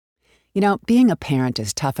You know, being a parent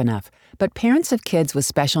is tough enough, but parents of kids with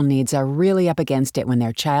special needs are really up against it when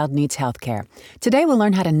their child needs health care. Today, we'll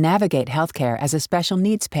learn how to navigate health care as a special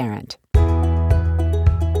needs parent.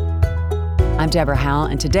 I'm Deborah Howell,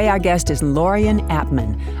 and today our guest is Lorian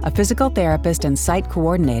Appman, a physical therapist and site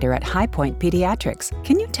coordinator at High Point Pediatrics.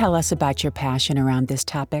 Can you tell us about your passion around this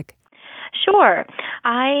topic? Sure.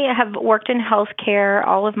 I have worked in healthcare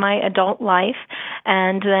all of my adult life,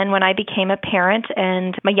 and then when I became a parent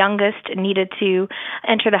and my youngest needed to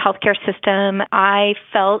enter the healthcare system, I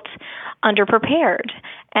felt underprepared.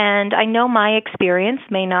 And I know my experience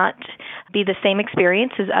may not be the same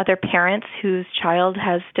experience as other parents whose child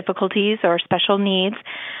has difficulties or special needs,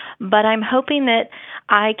 but I'm hoping that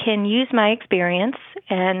I can use my experience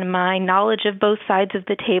and my knowledge of both sides of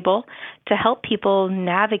the table to help people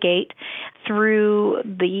navigate through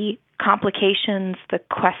the complications, the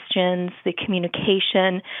questions, the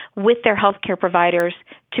communication with their healthcare providers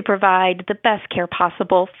to provide the best care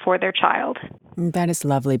possible for their child. That is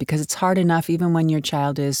lovely because it's hard enough even when your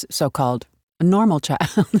child is so-called a normal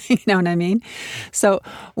child, you know what I mean? So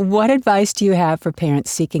what advice do you have for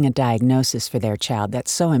parents seeking a diagnosis for their child?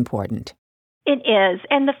 That's so important. It is.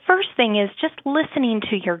 And the first thing is just listening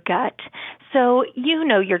to your gut. So you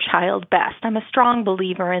know your child best. I'm a strong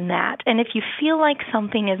believer in that. And if you feel like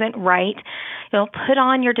something isn't right, put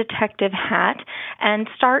on your detective hat and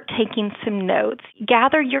start taking some notes.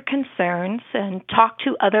 Gather your concerns and talk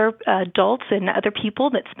to other adults and other people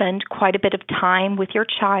that spend quite a bit of time with your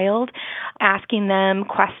child, asking them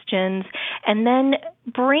questions, and then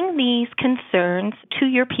bring these concerns to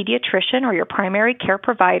your pediatrician or your primary care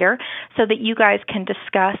provider so that you guys can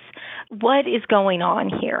discuss what is going on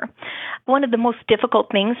here. One of the most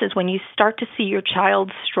difficult things is when you start to see your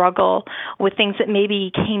child struggle with things that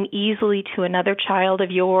maybe came easily to another child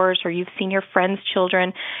of yours, or you've seen your friends'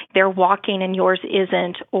 children, they're walking and yours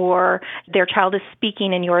isn't, or their child is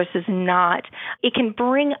speaking and yours is not. It can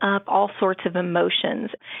bring up all sorts of emotions.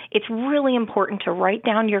 It's really important to write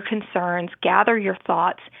down your concerns, gather your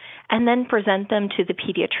thoughts, and then present them to the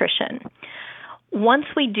pediatrician. Once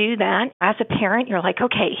we do that, as a parent, you're like,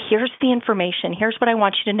 okay, here's the information. Here's what I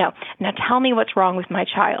want you to know. Now tell me what's wrong with my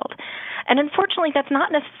child. And unfortunately, that's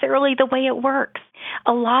not necessarily the way it works.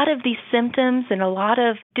 A lot of these symptoms and a lot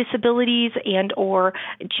of disabilities and or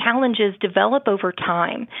challenges develop over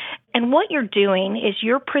time. And what you're doing is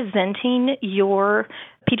you're presenting your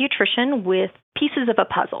pediatrician with pieces of a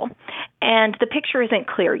puzzle. And the picture isn't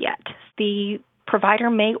clear yet. The provider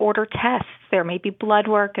may order tests. There may be blood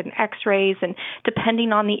work and x-rays, and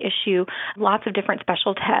depending on the issue, lots of different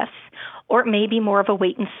special tests, or it may be more of a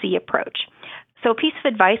wait-and-see approach. So a piece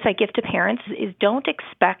of advice I give to parents is don't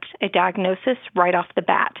expect a diagnosis right off the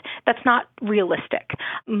bat. That's not realistic.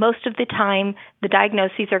 Most of the time, the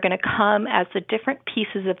diagnoses are going to come as the different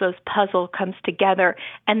pieces of those puzzle comes together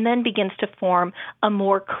and then begins to form a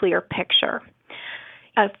more clear picture.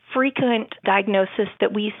 A frequent diagnosis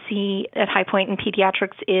that we see at High Point in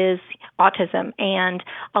pediatrics is autism. And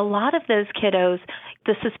a lot of those kiddos,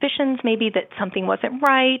 the suspicions may be that something wasn't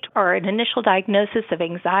right, or an initial diagnosis of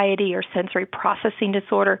anxiety or sensory processing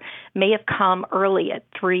disorder may have come early at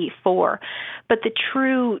 3, 4. But the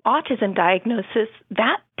true autism diagnosis,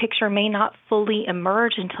 that picture may not fully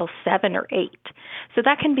emerge until 7 or 8. So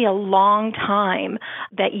that can be a long time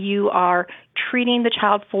that you are treating the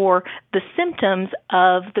child for the symptoms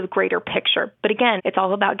of the greater picture. But again, it's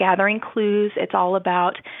all about gathering clues. It's all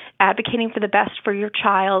about advocating for the best for your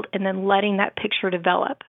child and then letting that picture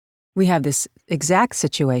develop. We have this exact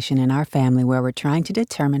situation in our family where we're trying to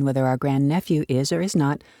determine whether our grandnephew is or is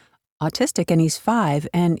not autistic, and he's 5,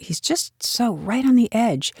 and he's just so right on the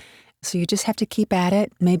edge. So you just have to keep at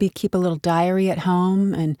it, maybe keep a little diary at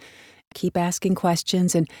home and keep asking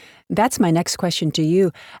questions. And that's my next question to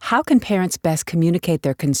you. How can parents best communicate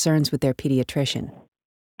their concerns with their pediatrician?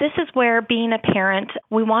 This is where being a parent,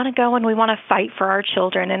 we want to go and we want to fight for our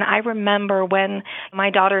children. And I remember when my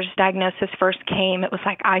daughter's diagnosis first came, it was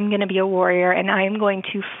like, I'm going to be a warrior and I'm going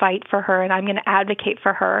to fight for her and I'm going to advocate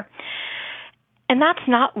for her. And that's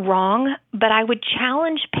not wrong, but I would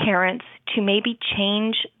challenge parents to maybe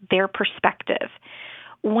change their perspective.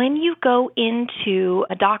 When you go into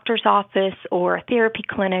a doctor's office or a therapy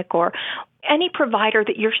clinic or any provider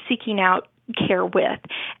that you're seeking out care with,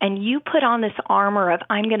 and you put on this armor of,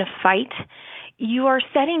 I'm going to fight, you are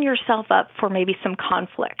setting yourself up for maybe some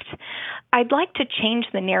conflict. I'd like to change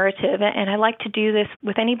the narrative, and I like to do this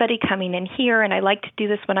with anybody coming in here, and I like to do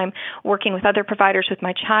this when I'm working with other providers with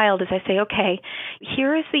my child, is I say, okay,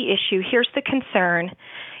 here is the issue, here's the concern.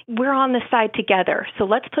 We're on this side together, so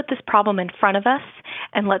let's put this problem in front of us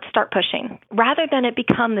and let's start pushing. Rather than it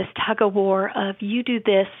become this tug of war of you do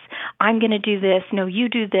this, I'm going to do this, no, you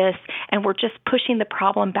do this, and we're just pushing the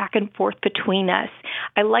problem back and forth between us.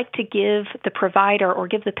 I like to give the provider or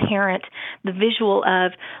give the parent the visual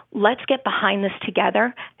of, let's get behind this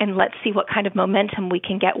together and let's see what kind of momentum we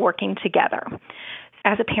can get working together.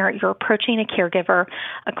 As a parent, you're approaching a caregiver,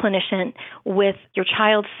 a clinician, with your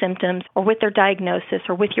child's symptoms or with their diagnosis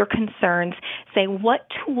or with your concerns. Say, what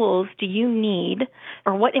tools do you need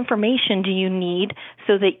or what information do you need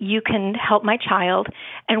so that you can help my child?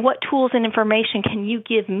 And what tools and information can you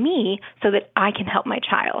give me so that I can help my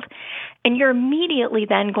child? And you're immediately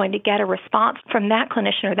then going to get a response from that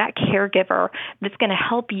clinician or that caregiver that's going to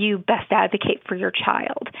help you best advocate for your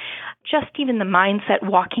child. Just even the mindset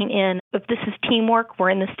walking in, if this is teamwork,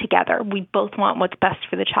 we're in this together. We both want what's best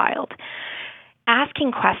for the child.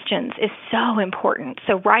 Asking questions is so important.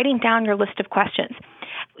 So writing down your list of questions.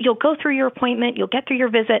 You'll go through your appointment, you'll get through your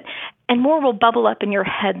visit, and more will bubble up in your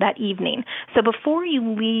head that evening. So before you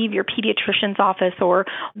leave your pediatrician's office or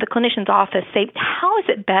the clinician's office, say, how is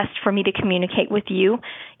it best for me to communicate with you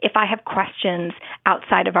if I have questions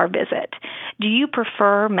outside of our visit? Do you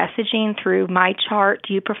prefer messaging through my chart?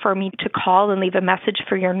 Do you prefer me to call and leave a message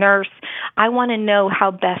for your nurse? I want to know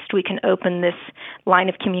how best we can open this line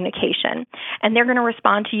of communication. And they're going to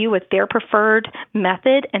respond to you with their preferred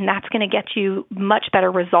method, and that's going to get you much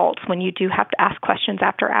better results when you do have to ask questions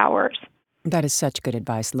after hours. That is such good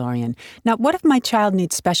advice, Lorian. Now, what if my child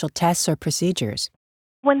needs special tests or procedures?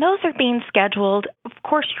 When those are being scheduled, of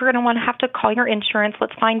course, you're going to want to have to call your insurance.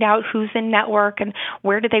 Let's find out who's in network and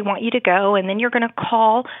where do they want you to go. And then you're going to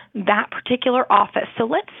call that particular office. So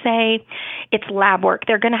let's say it's lab work.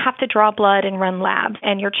 They're going to have to draw blood and run labs.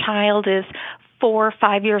 And your child is 4 or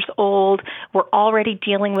 5 years old. We're already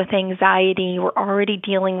dealing with anxiety. We're already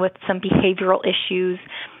dealing with some behavioral issues.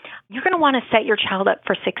 You're going to want to set your child up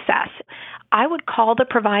for success. I would call the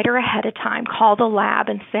provider ahead of time, call the lab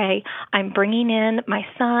and say, I'm bringing in my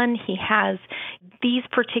son. He has these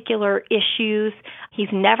particular issues. He's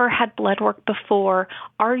never had blood work before.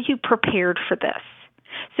 Are you prepared for this?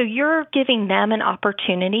 So you're giving them an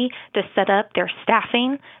opportunity to set up their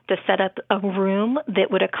staffing, to set up a room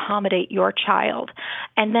that would accommodate your child.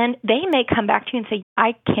 And then they may come back to you and say,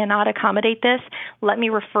 I cannot accommodate this. Let me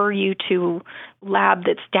refer you to lab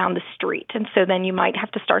that's down the street. And so then you might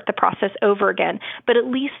have to start the process over again. But at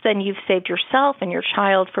least then you've saved yourself and your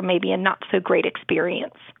child from maybe a not so great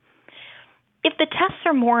experience. If the tests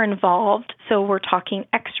are more involved, so we're talking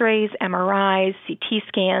x-rays, MRIs, CT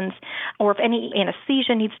scans, or if any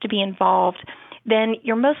anesthesia needs to be involved, then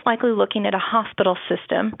you're most likely looking at a hospital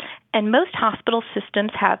system. And most hospital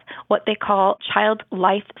systems have what they call child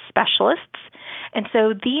life specialists. And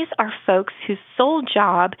so these are folks whose sole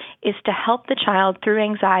job is to help the child through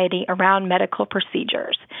anxiety around medical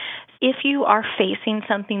procedures. If you are facing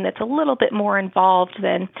something that's a little bit more involved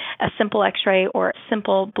than a simple x-ray or a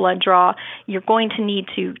simple blood draw, you're going to need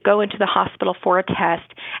to go into the hospital for a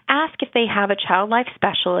test. Ask if they have a child life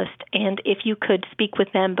specialist and if you could speak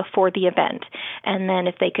with them before the event. And then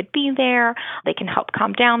if they could be there, they can help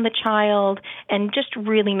calm down the child and just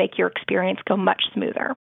really make your experience go much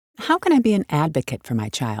smoother. How can I be an advocate for my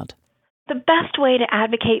child? The best way to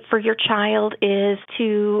advocate for your child is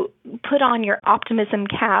to put on your optimism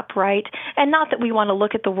cap, right? And not that we want to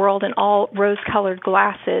look at the world in all rose-colored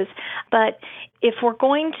glasses, but if we're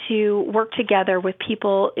going to work together with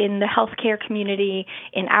people in the healthcare community,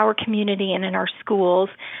 in our community, and in our schools,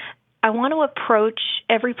 I want to approach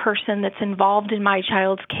every person that's involved in my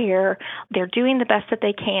child's care. They're doing the best that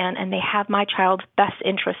they can, and they have my child's best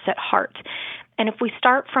interests at heart. And if we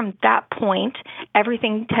start from that point,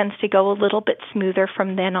 everything tends to go a little bit smoother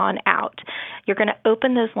from then on out. You're going to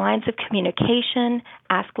open those lines of communication,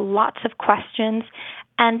 ask lots of questions,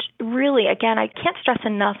 and really, again, I can't stress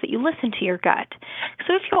enough that you listen to your gut.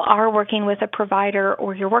 So if you are working with a provider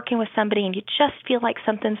or you're working with somebody and you just feel like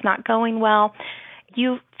something's not going well,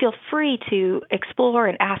 you feel free to explore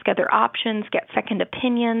and ask other options, get second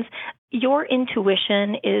opinions. Your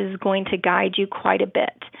intuition is going to guide you quite a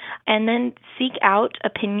bit. And then seek out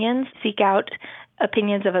opinions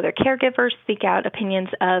of other caregivers, seek out opinions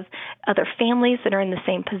of other families that are in the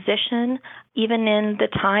same position. Even in the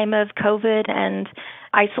time of COVID and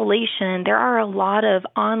isolation, there are a lot of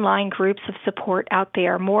online groups of support out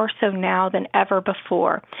there, more so now than ever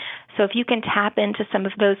before. So if you can tap into some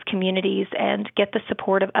of those communities and get the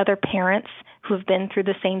support of other parents who have been through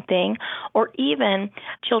the same thing, or even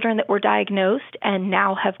children that were diagnosed and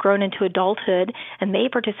now have grown into adulthood and they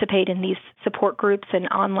participate in these support groups and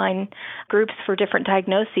online groups for different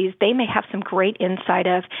diagnoses, they may have some great insight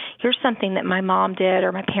of, here's something that my mom did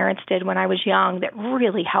or my parents did when I was young that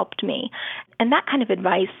really helped me. And that kind of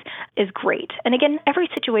advice is great. And again, every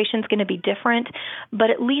situation is going to be different,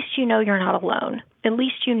 but at least you know you're not alone. At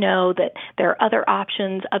least you know that there are other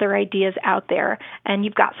options, other ideas out there, and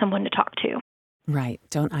you've got someone to talk to. Right.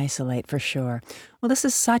 Don't isolate, for sure. Well, this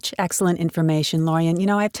is such excellent information, Lorian.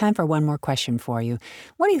 I have time for one more question for you.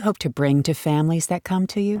 What do you hope to bring to families that come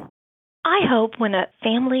to you? I hope when a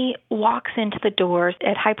family walks into the doors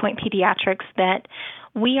at High Point Pediatrics that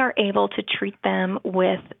we are able to treat them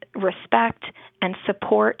with respect and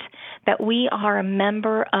support, that we are a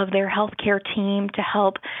member of their healthcare team to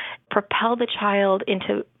help propel the child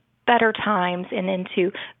into better times and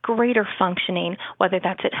into greater functioning, whether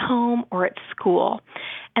that's at home or at school.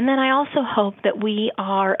 And then I also hope that we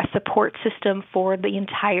are a support system for the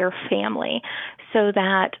entire family so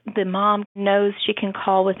that the mom knows she can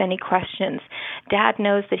call with any questions. Dad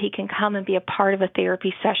knows that he can come and be a part of a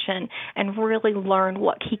therapy session and really learn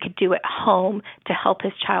what he could do at home to help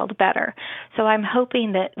his child better. So I'm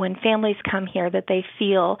hoping that when families come here that they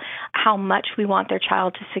feel how much we want their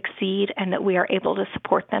child to succeed and that we are able to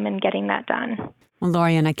support them in getting that done. Well,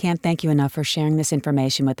 Lorian, I can't thank you enough for sharing this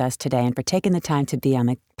information with us today and for taking the time to be on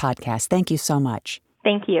the podcast. Thank you so much.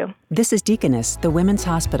 Thank you. This is Deaconess, the Women's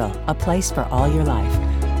Hospital, a place for all your life.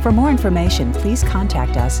 For more information, please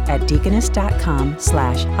contact us at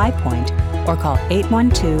deaconess.com/highpoint or call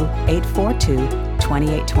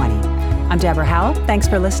 812-842-2820. I'm Deborah Howell. Thanks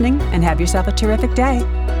for listening and have yourself a terrific day.